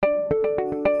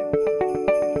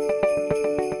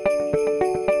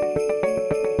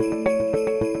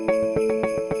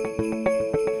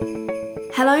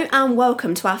Hello and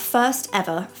welcome to our first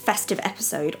ever festive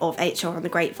episode of HR on the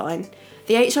Grapevine,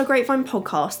 the HR Grapevine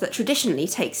podcast that traditionally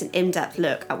takes an in-depth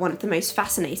look at one of the most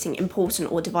fascinating, important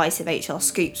or divisive HR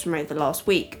scoops from over the last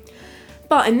week.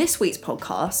 But in this week's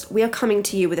podcast, we are coming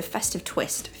to you with a festive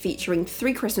twist featuring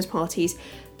 3 Christmas parties,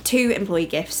 2 employee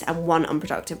gifts and 1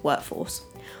 unproductive workforce.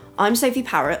 I'm Sophie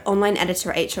Parrott, online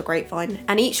editor at HR Grapevine,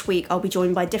 and each week I'll be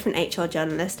joined by a different HR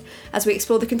journalist as we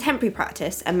explore the contemporary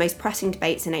practice and most pressing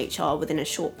debates in HR within a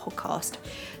short podcast.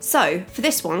 So, for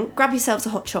this one, grab yourselves a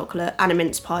hot chocolate and a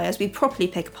mince pie as we properly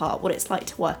pick apart what it's like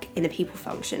to work in the people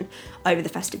function over the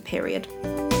festive period.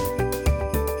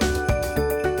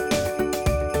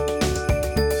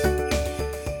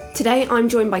 Today I'm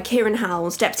joined by Kieran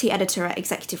Howells, Deputy Editor at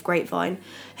Executive Grapevine,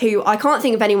 who I can't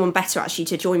think of anyone better actually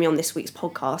to join me on this week's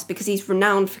podcast because he's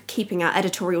renowned for keeping our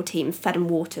editorial team fed and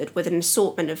watered with an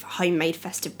assortment of homemade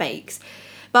festive bakes.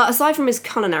 But aside from his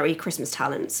culinary Christmas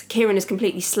talents, Kieran is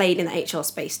completely slayed in the HR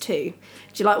space too.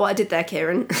 Do you like what I did there,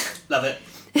 Kieran? Love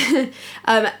it.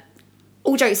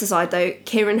 All jokes aside though,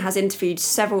 Kieran has interviewed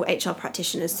several HR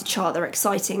practitioners to chart their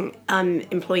exciting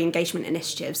employee engagement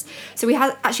initiatives. So he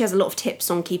actually has a lot of tips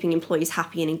on keeping employees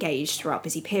happy and engaged throughout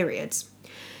busy periods.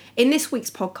 In this week's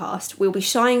podcast, we'll be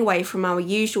shying away from our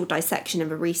usual dissection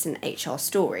of a recent HR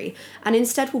story, and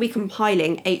instead we'll be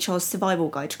compiling HR's survival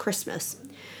guide to Christmas.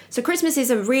 So Christmas is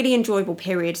a really enjoyable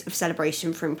period of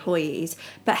celebration for employees,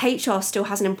 but HR still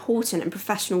has an important and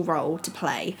professional role to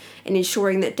play in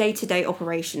ensuring that day-to-day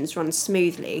operations run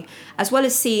smoothly, as well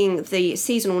as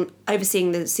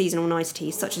overseeing the seasonal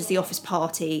niceties such as the office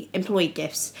party, employee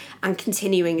gifts, and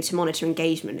continuing to monitor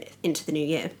engagement into the new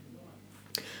year.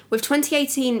 With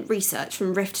 2018 research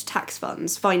from Rift tax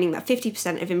funds finding that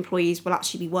 50% of employees will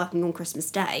actually be working on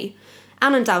Christmas Day,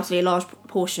 and undoubtedly a large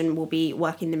proportion will be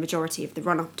working the majority of the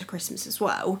run-up to Christmas as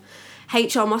well,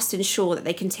 HR must ensure that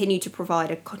they continue to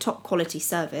provide a top quality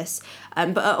service,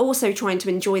 but are also trying to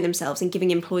enjoy themselves and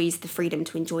giving employees the freedom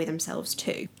to enjoy themselves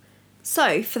too.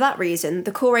 So, for that reason,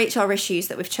 the core HR issues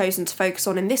that we've chosen to focus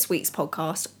on in this week's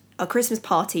podcast are Christmas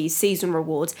parties, seasonal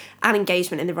rewards, and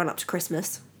engagement in the run-up to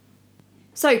Christmas.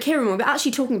 So, Kieran, we're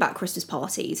actually talking about Christmas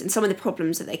parties and some of the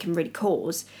problems that they can really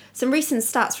cause. Some recent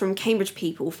stats from Cambridge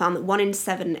People found that 1 in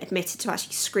 7 admitted to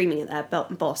actually screaming at their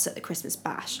boss at the Christmas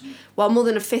bash, while more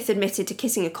than a fifth admitted to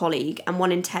kissing a colleague and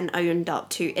 1 in 10 owned up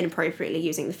to inappropriately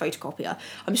using the photocopier.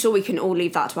 I'm sure we can all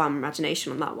leave that to our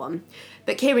imagination on that one.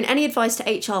 But Kieran, any advice to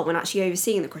HR when actually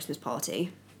overseeing the Christmas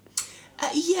party?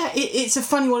 It's a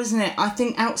funny one, isn't it? I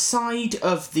think outside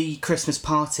of the Christmas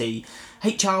party,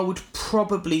 HR would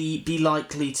probably be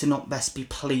likely to not best be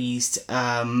pleased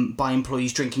by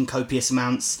employees drinking copious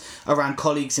amounts around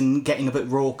colleagues and getting a bit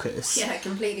raucous. Yeah,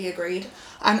 completely agreed.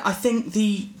 And I think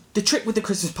the trick with the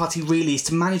Christmas party really is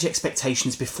to manage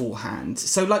expectations beforehand.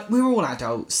 So, we're all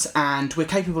adults and we're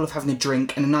capable of having a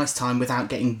drink and a nice time without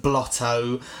getting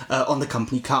blotto on the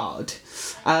company card.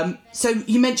 So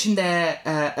you mentioned there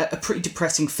a pretty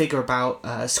depressing figure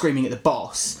about screaming at the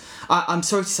boss. I'm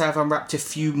sorry to say I've unwrapped a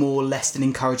few more less than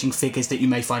encouraging figures that you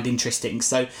may find interesting.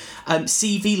 So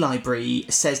CV Library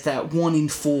says that 1 in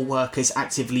 4 workers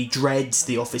actively dreads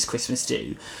the office Christmas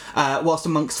do, whilst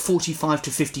amongst 45 to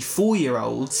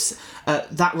 54-year-olds,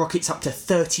 that rockets up to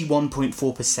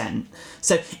 31.4%.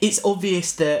 So it's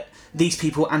obvious that these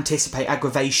people anticipate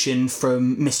aggravation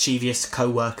from mischievous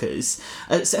co-workers.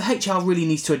 So HR really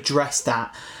needs to address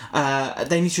that.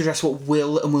 They need to address what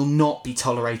will and will not be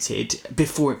tolerated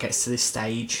before it gets to this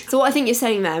stage. So what I think you're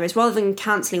saying there is rather than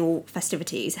cancelling all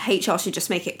festivities, HR should just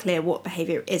make it clear what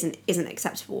behaviour isn't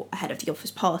acceptable ahead of the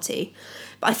office party.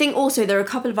 But I think also there are a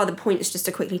couple of other points just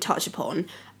to quickly touch upon.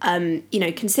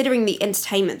 Considering the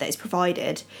entertainment that is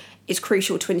provided is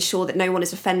crucial to ensure that no one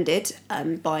is offended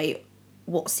by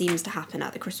what seems to happen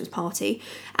at the Christmas party.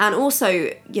 And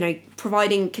also,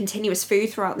 providing continuous food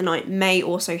throughout the night may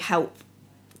also help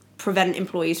prevent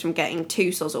employees from getting too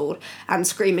sozzled and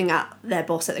screaming at their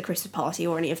boss at the Christmas party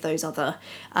or any of those other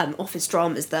office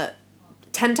dramas that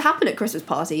tend to happen at Christmas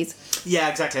parties. Yeah,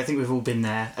 exactly. I think we've all been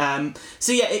there.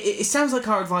 It sounds like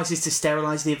our advice is to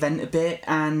sterilise the event a bit,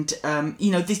 and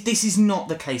this is not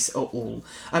the case at all.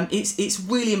 It's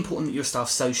really important that your staff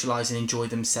socialise and enjoy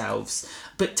themselves,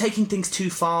 but taking things too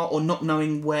far or not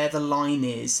knowing where the line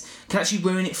is can actually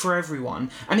ruin it for everyone.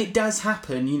 And it does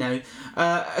happen,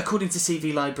 according to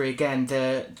CV Library again,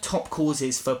 the top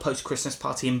causes for post-Christmas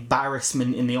party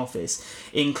embarrassment in the office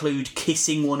include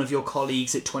kissing one of your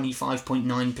colleagues at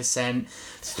 25.9%,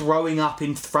 throwing up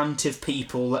in front of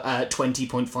people at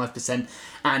 20.5%,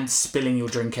 and spilling your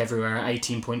drink everywhere at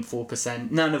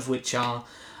 18.4%, none of which are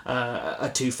are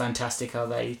too fantastic, are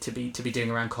they, to be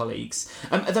doing around colleagues.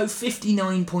 Though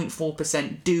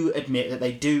 59.4% do admit that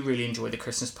they do really enjoy the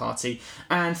Christmas party,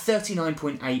 and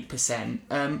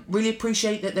 39.8% really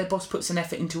appreciate that their boss puts an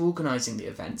effort into organising the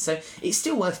event. So it's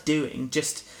still worth doing,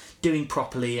 just doing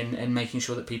properly and making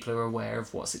sure that people are aware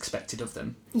of what's expected of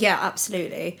them. Yeah,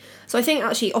 absolutely. So I think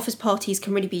actually office parties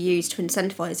can really be used to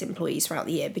incentivise employees throughout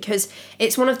the year, because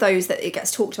it's one of those that it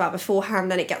gets talked about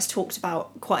beforehand, then it gets talked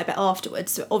about quite a bit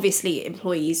afterwards. So obviously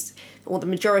employees, or the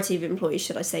majority of employees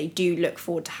should I say, do look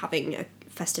forward to having a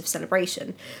festive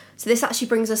celebration. So this actually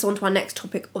brings us on to our next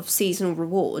topic of seasonal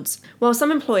rewards. While some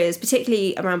employers,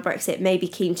 particularly around Brexit, may be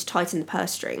keen to tighten the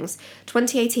purse strings,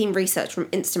 2018 research from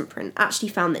Instant Print actually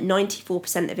found that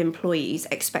 94% of employees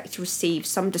expect to receive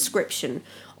some description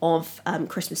of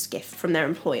Christmas gift from their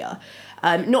employer.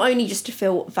 Not only just to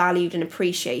feel valued and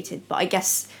appreciated, but I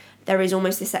guess there is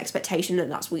almost this expectation that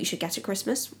that's what you should get at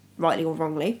Christmas, rightly or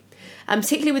wrongly.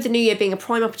 Particularly with the new year being a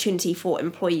prime opportunity for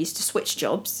employees to switch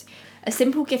jobs, a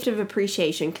simple gift of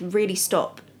appreciation can really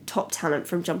stop top talent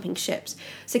from jumping ships.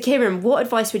 So Kieran, what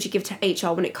advice would you give to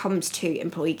HR when it comes to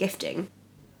employee gifting?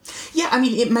 Yeah, I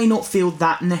mean, it may not feel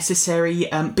that necessary,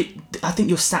 but I think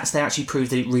your stats there actually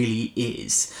prove that it really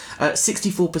is.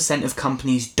 64% of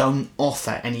companies don't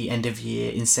offer any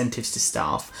end-of-year incentives to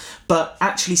staff, but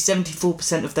actually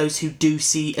 74% of those who do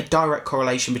see a direct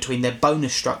correlation between their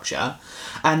bonus structure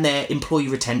and their employee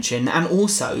retention, and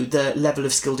also the level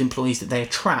of skilled employees that they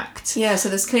attract. Yeah, so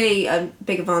there's clearly a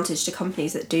big advantage to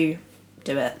companies that do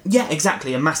it. Yeah,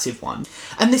 exactly, a massive one.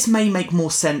 And this may make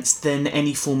more sense than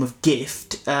any form of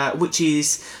gift, which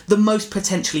is the most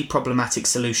potentially problematic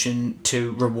solution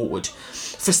to reward.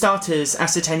 For starters,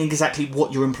 ascertaining exactly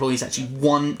what your employees actually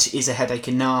want is a headache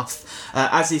enough,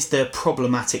 as is the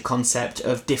problematic concept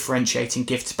of differentiating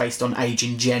gifts based on age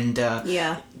and gender.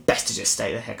 Yeah. Best to just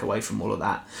stay the heck away from all of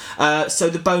that. So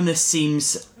the bonus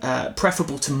seems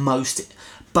preferable to most.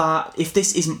 But if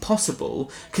this isn't possible,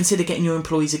 consider getting your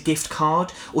employees a gift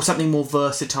card or something more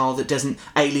versatile that doesn't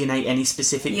alienate any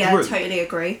specific group. Yeah, totally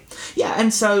agree. Yeah,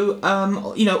 and so,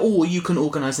 or you can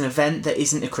organise an event that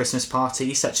isn't a Christmas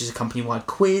party, such as a company-wide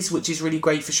quiz, which is really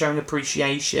great for showing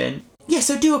appreciation. Yeah,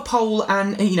 so do a poll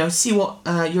and, see what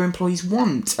your employees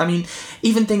want. I mean,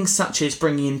 even things such as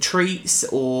bringing in treats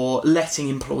or letting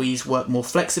employees work more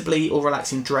flexibly or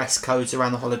relaxing dress codes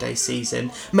around the holiday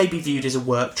season may be viewed as a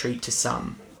work treat to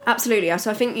some. Absolutely.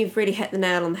 So I think you've really hit the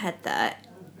nail on the head there.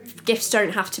 Gifts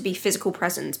don't have to be physical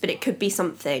presents, but it could be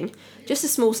something, just a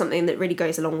small something that really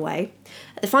goes a long way.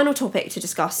 The final topic to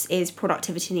discuss is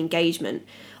productivity and engagement.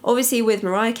 Obviously, with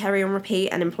Mariah Carey on repeat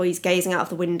and employees gazing out of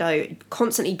the window,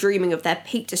 constantly dreaming of their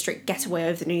Peak District getaway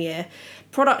over the new year,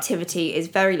 productivity is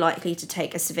very likely to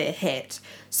take a severe hit.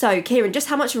 So, Kieran, just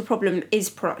how much of a problem is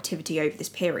productivity over this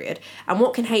period, and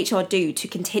what can HR do to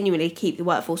continually keep the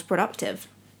workforce productive?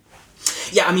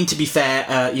 Yeah, I mean, to be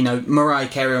fair, Mariah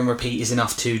Carey on repeat is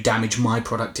enough to damage my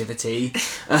productivity.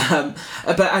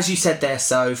 But as you said there,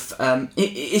 Soph,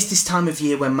 it's this time of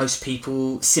year when most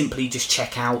people simply just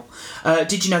check out.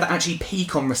 Did you know that actually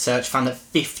Peakon research found that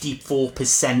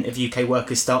 54% of UK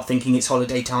workers start thinking it's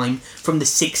holiday time from the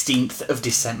 16th of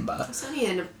December? It's only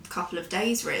in a couple of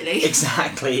days, really.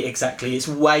 Exactly. It's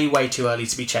way too early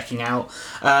to be checking out.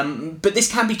 But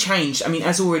this can be changed. I mean,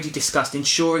 as already discussed,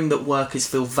 ensuring that workers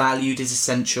feel valued is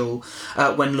essential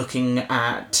when looking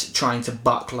at trying to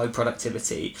buck low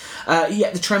productivity.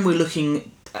 The trend we're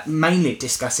looking mainly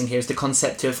discussing here is the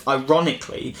concept of,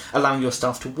 ironically, allowing your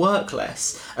staff to work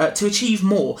less to achieve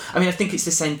more. I mean, I think it's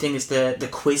the same thing as the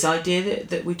quiz idea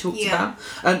that we talked about.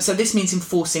 So this means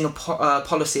enforcing a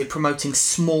policy of promoting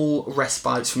small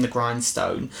respites from the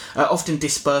grindstone, often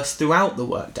dispersed throughout the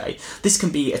workday. This can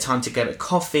be a time to get a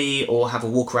coffee or have a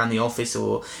walk around the office,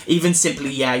 or even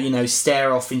simply,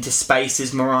 stare off into space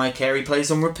as Mariah Carey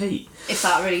plays on repeat. If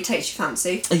that really takes your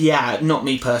fancy. Yeah, not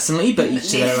me personally, but each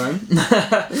to their own.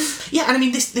 Yeah, and I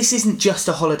mean, this isn't just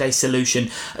a holiday solution.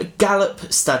 A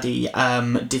Gallup study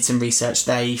did some research.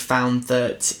 They found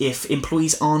that if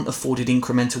employees aren't afforded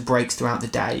incremental breaks throughout the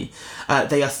day,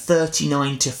 they are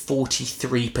 39 to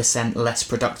 43% less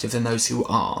productive than those who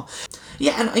are.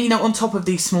 Yeah, and on top of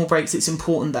these small breaks, it's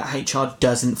important that HR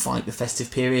doesn't fight the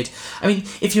festive period. I mean,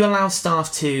 if you allow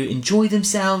staff to enjoy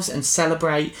themselves and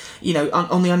celebrate,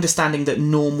 on the understanding that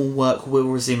normal work will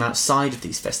resume outside of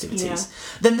these festivities,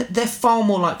 then they're far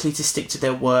more likely to stick to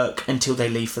their work until they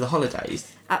leave for the holidays.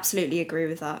 Absolutely agree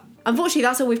with that. Unfortunately,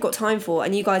 that's all we've got time for,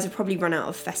 and you guys have probably run out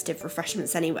of festive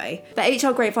refreshments anyway. But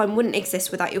HR Grapevine wouldn't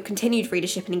exist without your continued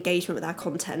readership and engagement with our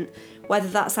content, whether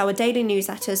that's our daily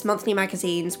newsletters, monthly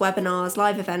magazines, webinars,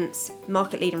 live events,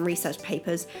 market leading research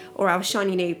papers, or our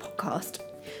shiny new podcast.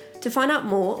 To find out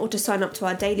more or to sign up to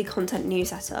our daily content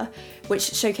newsletter, which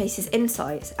showcases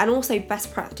insights and also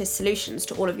best practice solutions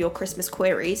to all of your Christmas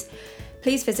queries,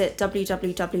 please visit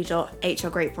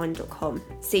www.hrgrapevine.com.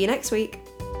 See you next week.